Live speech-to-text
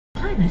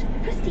climate,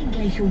 pristine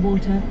glacial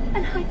water,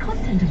 and high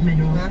content of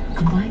minerals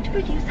combine to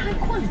produce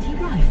high-quality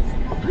rice.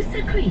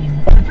 Pusa cream,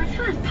 the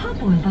preferred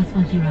parboiled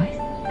basmati rice,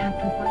 packed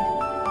with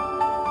vitamins.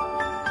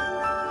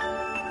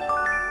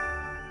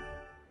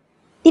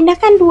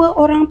 Tindakan dua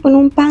orang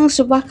penumpang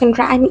sebuah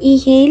kenderaan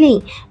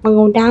e-hailing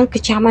mengundang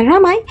kecaman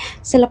ramai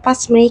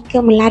selepas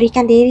mereka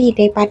melarikan diri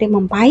daripada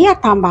membayar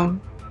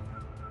tambang.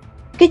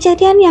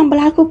 Kejadian yang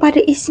berlaku pada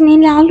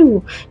Isnin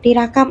lalu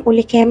dirakam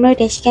oleh kamera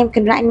dashcam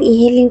kenderaan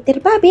e-hailing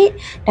terbabit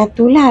dan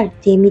tular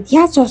di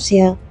media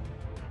sosial.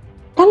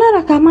 Dalam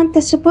rakaman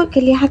tersebut,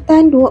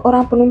 kelihatan dua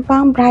orang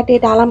penumpang berada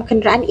dalam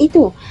kenderaan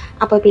itu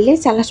apabila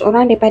salah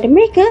seorang daripada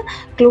mereka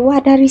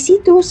keluar dari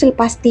situ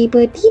selepas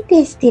tiba di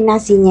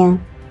destinasinya.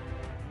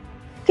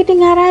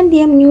 Kedengaran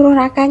dia menyuruh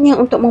rakannya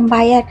untuk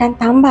membayarkan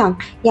tambang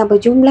yang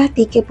berjumlah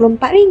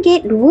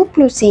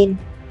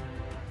RM34.20.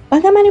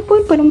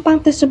 Bagaimanapun,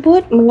 penumpang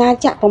tersebut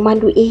mengajak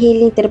pemandu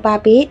e-hailing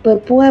terbabit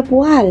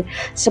berbual-bual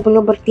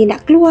sebelum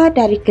bertindak keluar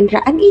dari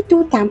kenderaan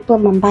itu tanpa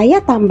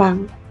membayar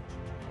tambang.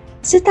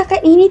 Setakat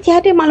ini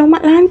tiada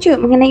maklumat lanjut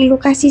mengenai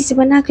lokasi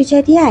sebenar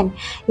kejadian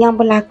yang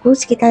berlaku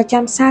sekitar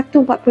jam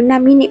 1.46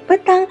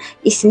 petang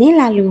Isnin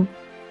lalu.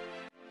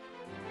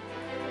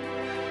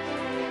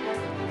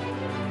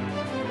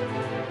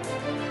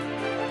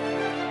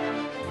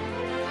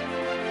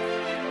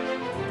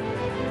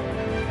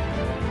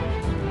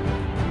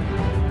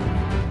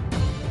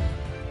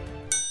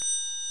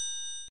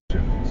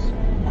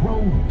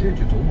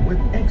 Digital with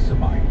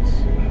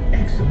Exabytes.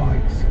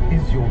 Exabytes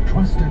is your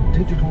trusted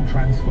digital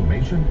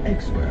transformation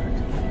expert.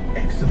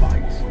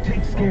 Exabytes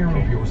takes care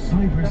of your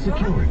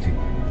cybersecurity,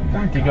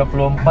 backup,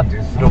 and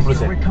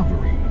disaster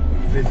recovery.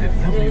 Visit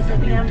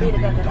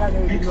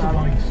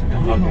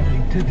www.exabytes.com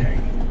today.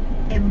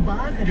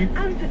 Embark on an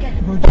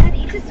unforgettable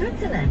journey to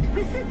Switzerland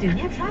with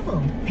Sardinia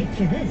Travel.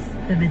 Picture this: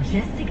 the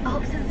majestic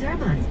Alps and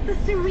Zermatt, the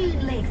serene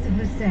lakes of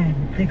Lucerne,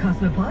 the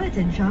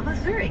cosmopolitan charm of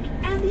Zurich,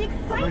 and the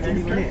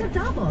exciting slopes of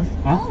Davos,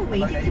 all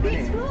waiting to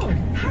be explored.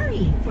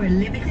 Hurry! For a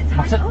limited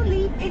time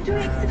only,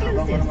 enjoy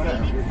exclusive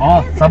savings,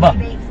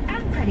 rebates,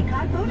 and credit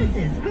card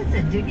bonuses with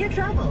Sardinia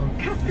Travel.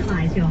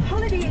 Customize your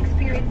holiday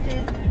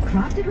experiences,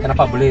 crafted with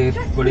care,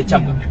 just for you.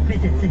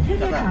 Visit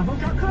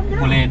sardiniatravel.com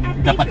now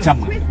and make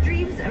your Swiss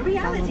dreams a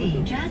reality.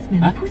 Jasmine,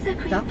 Pusa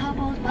cream,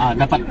 parboiled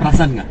dapat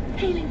perasan nggak?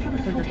 hailing from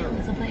the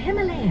foothills of the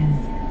Himalayas,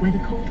 where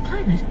the cold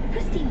climate,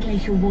 pristine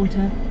glacial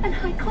water, and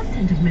high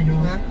content of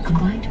minerals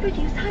combine to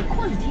produce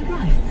high-quality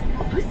rice.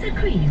 Pusa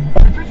cream,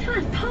 the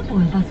preferred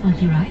parboiled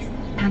basmati rice,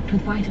 packed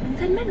with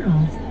vitamins and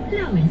minerals,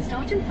 low in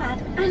starch and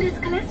fat, and is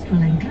cholesterol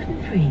and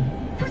gluten-free.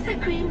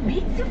 Pusa cream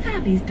meets your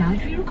family's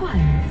dietary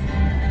requirements.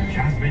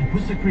 Jasmine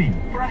Pusa Cream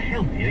for a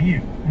healthier you.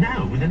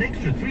 Now with an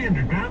extra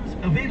 300 grams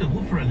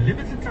available for a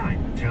limited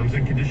time. Terms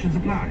and conditions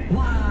apply.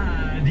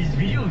 Wow, this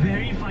video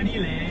very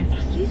funny leh.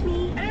 Excuse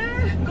me?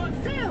 Got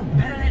sale.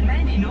 Better let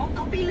Mandy know.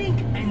 Copy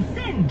link and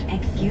send.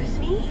 Excuse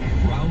me?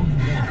 Round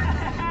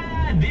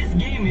one. This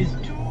game is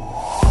too